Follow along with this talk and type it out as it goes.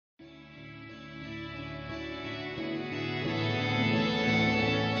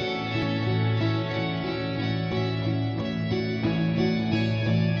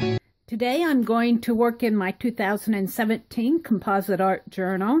Today I'm going to work in my 2017 Composite Art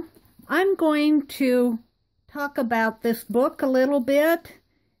Journal. I'm going to talk about this book a little bit,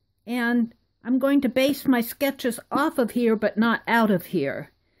 and I'm going to base my sketches off of here but not out of here.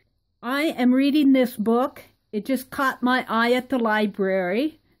 I am reading this book. It just caught my eye at the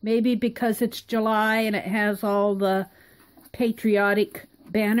library, maybe because it's July and it has all the patriotic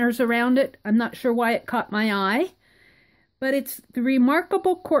banners around it. I'm not sure why it caught my eye. But it's The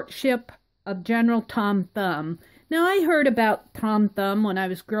Remarkable Courtship of General Tom Thumb. Now, I heard about Tom Thumb when I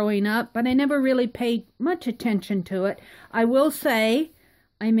was growing up, but I never really paid much attention to it. I will say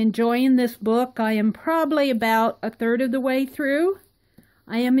I'm enjoying this book. I am probably about a third of the way through.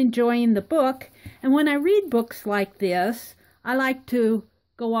 I am enjoying the book, and when I read books like this, I like to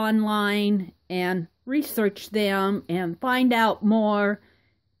go online and research them and find out more,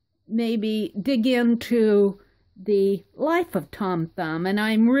 maybe dig into the life of Tom Thumb, and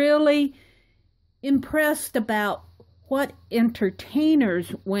I'm really impressed about what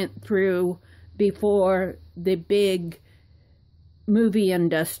entertainers went through before the big movie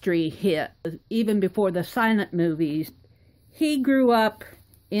industry hit, even before the silent movies. He grew up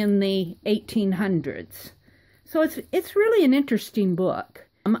in the 1800s, so it's really an interesting book.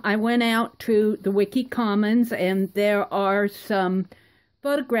 I went out to the Wiki Commons, and there are some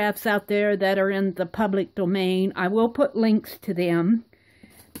photographs out there that are in the public domain. I will put links to them.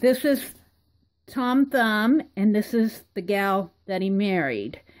 This is Tom Thumb, and this is the gal that he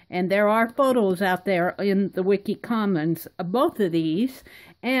married. And there are photos out there in the Wiki Commons of both of these,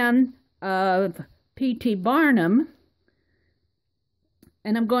 and of P.T. Barnum.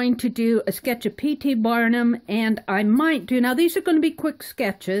 And I'm going to do a sketch of P.T. Barnum, and I might do, now these are going to be quick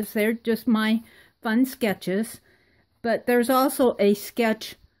sketches. They're just my fun sketches. But there's also a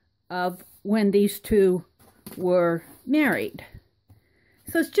sketch of when these two were married.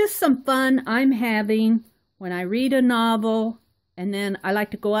 So it's just some fun I'm having when I read a novel, and then I like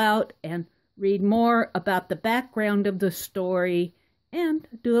to go out and read more about the background of the story and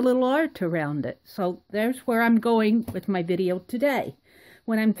do a little art around it. So there's where I'm going with my video today.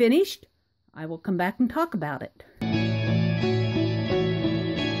 When I'm finished, I will come back and talk about it.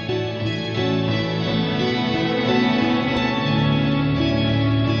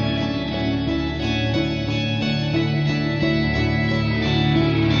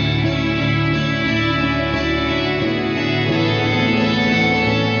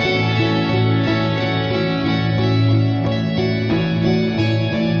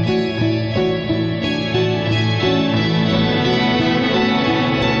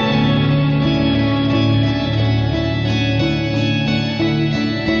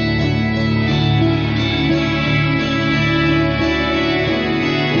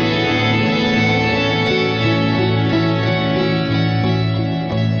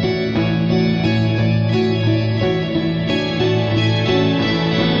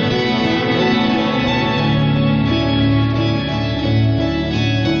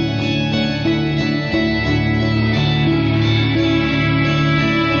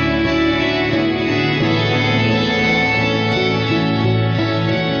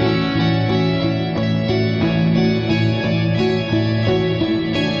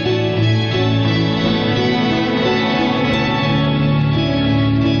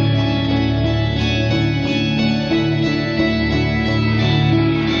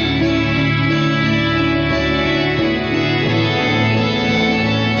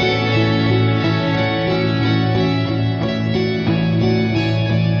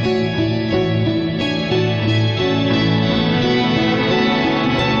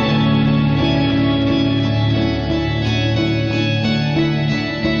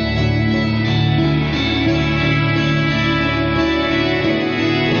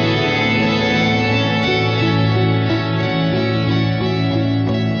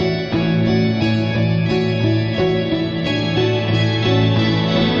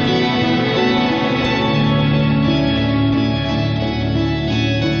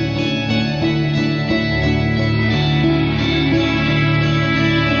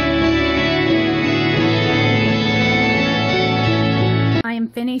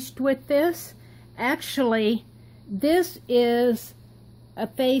 Finished with this. Actually, this is a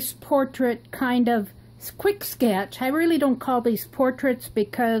face portrait kind of quick sketch. I really don't call these portraits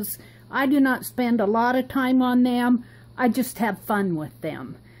because I do not spend a lot of time on them. I just have fun with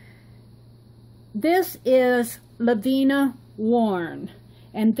them. This is Lavinia Warren,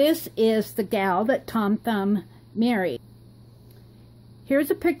 and this is the gal that Tom Thumb married. Here's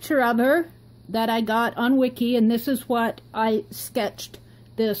a picture of her that I got on Wiki, and this is what I sketched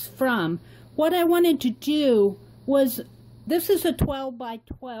this from. What I wanted to do was, this is a 12 by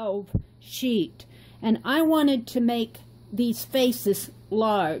 12 sheet. And I wanted to make these faces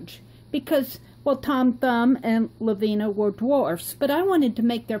large because, well, Tom Thumb and Lavinia were dwarfs, but I wanted to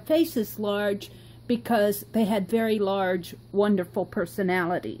make their faces large because they had very large, wonderful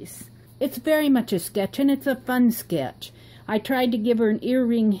personalities. It's very much a sketch, and it's a fun sketch. I tried to give her an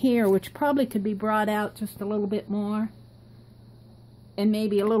earring here, which probably could be brought out just a little bit more. And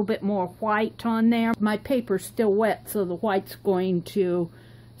maybe a little bit more white on there. My paper's still wet, so the white's going to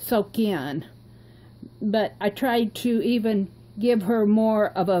soak in. But I tried to even give her more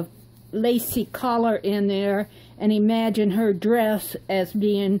of a lacy collar in there and imagine her dress as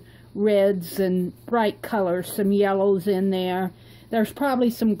being reds and bright colors, some yellows in there. There's probably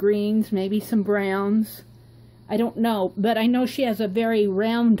some greens, maybe some browns. I don't know, but I know she has a very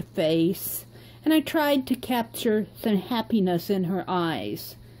round face, and I tried to capture some happiness in her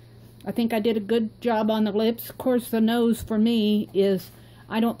eyes. I think I did a good job on the lips. Of course, the nose for me is,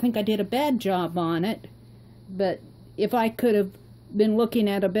 I don't think I did a bad job on it, but if I could have been looking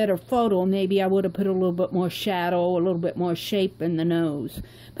at a better photo, maybe I would have put a little bit more shadow, a little bit more shape in the nose.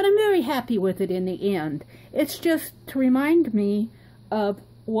 But I'm very happy with it in the end. It's just to remind me of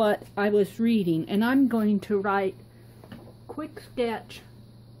what I was reading, and I'm going to write a quick sketch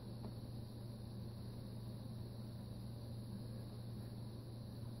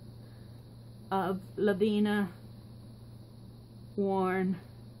of Lavinia Warren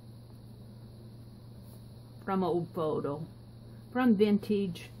from old photo, from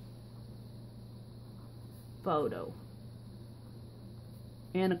vintage photo.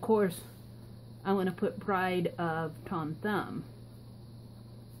 And of course, I want to put Pride of Tom Thumb.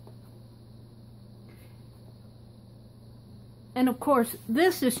 And of course,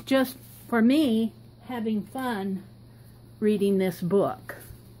 this is just for me having fun reading this book.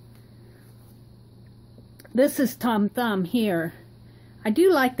 This is Tom Thumb here. I do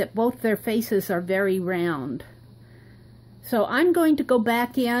like that both their faces are very round. So I'm going to go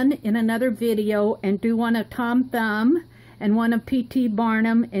back in another video and do one of Tom Thumb and one of P.T.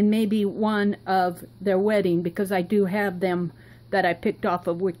 Barnum and maybe one of their wedding, because I do have them that I picked off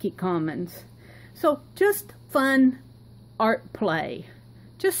of Wiki Commons. So just fun art play.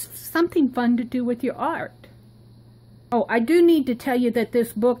 Just something fun to do with your art. Oh, I do need to tell you that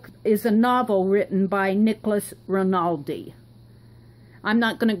this book is a novel written by Nicholas Rinaldi. I'm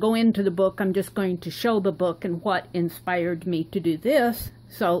not going to go into the book, I'm just going to show the book and what inspired me to do this.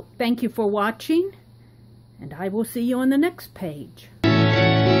 So thank you for watching, and I will see you on the next page.